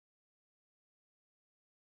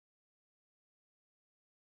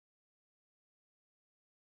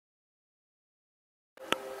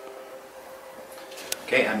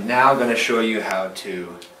Okay, I'm now going to show you how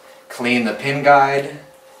to clean the pin guide,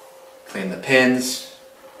 clean the pins.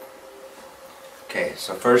 Okay,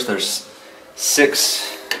 so first there's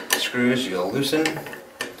 6 screws you'll loosen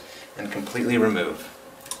and completely remove.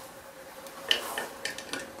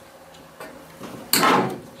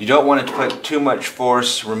 You don't want to put too much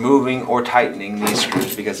force removing or tightening these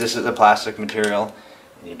screws because this is a plastic material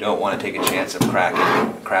and you don't want to take a chance of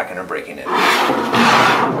cracking or breaking it.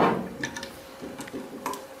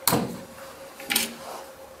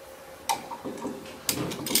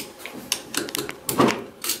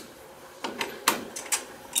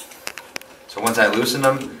 So once I loosen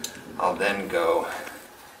them, I'll then go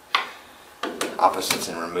opposites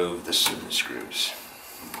and remove the screws.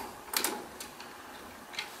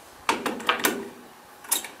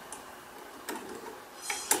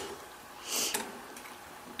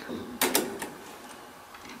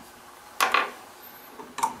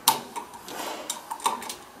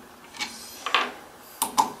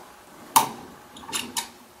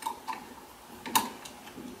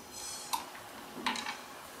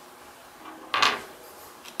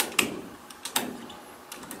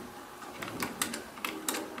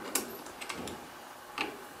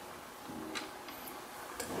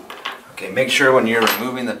 Okay, make sure when you're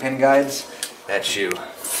removing the pin guides that you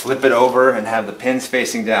flip it over and have the pins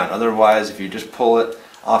facing down. Otherwise, if you just pull it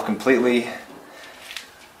off completely,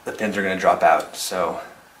 the pins are going to drop out. So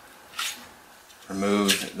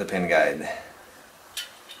remove the pin guide.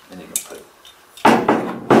 And you can put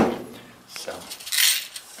so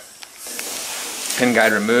pin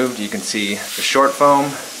guide removed, you can see the short foam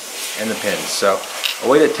and the pins. So a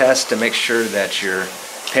way to test to make sure that your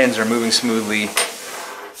pins are moving smoothly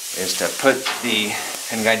is to put the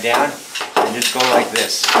pin guide down and just go like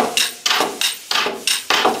this.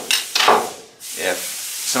 If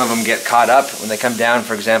some of them get caught up when they come down,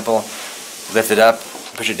 for example, lift it up,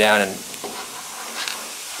 push it down, and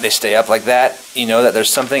they stay up like that, you know that there's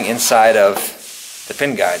something inside of the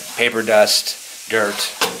pin guide, paper dust, dirt.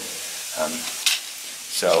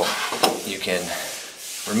 So you can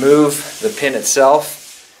remove the pin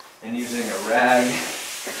itself, and using a rag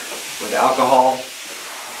with alcohol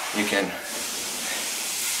you can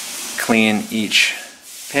clean each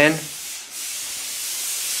pin.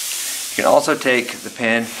 You can also take the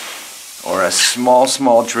pin or a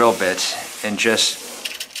small drill bit and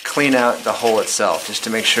just clean out the hole itself, just to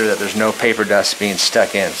make sure that there's no paper dust being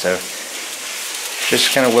stuck in. So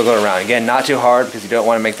just kind of wiggle it around. Again, not too hard because you don't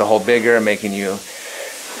want to make the hole bigger, making you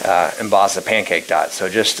emboss a pancake dot. So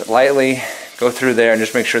just lightly go through there and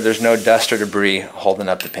just make sure there's no dust or debris holding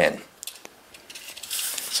up the pin.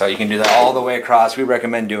 So you can do that all the way across. We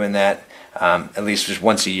recommend doing that at least just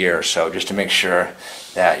once a year or so, just to make sure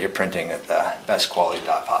that you're printing at the best quality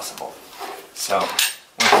dot possible. So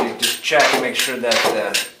once you just check and make sure that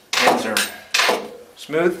the pins are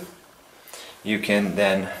smooth, you can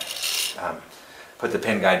then put the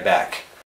pin guide back.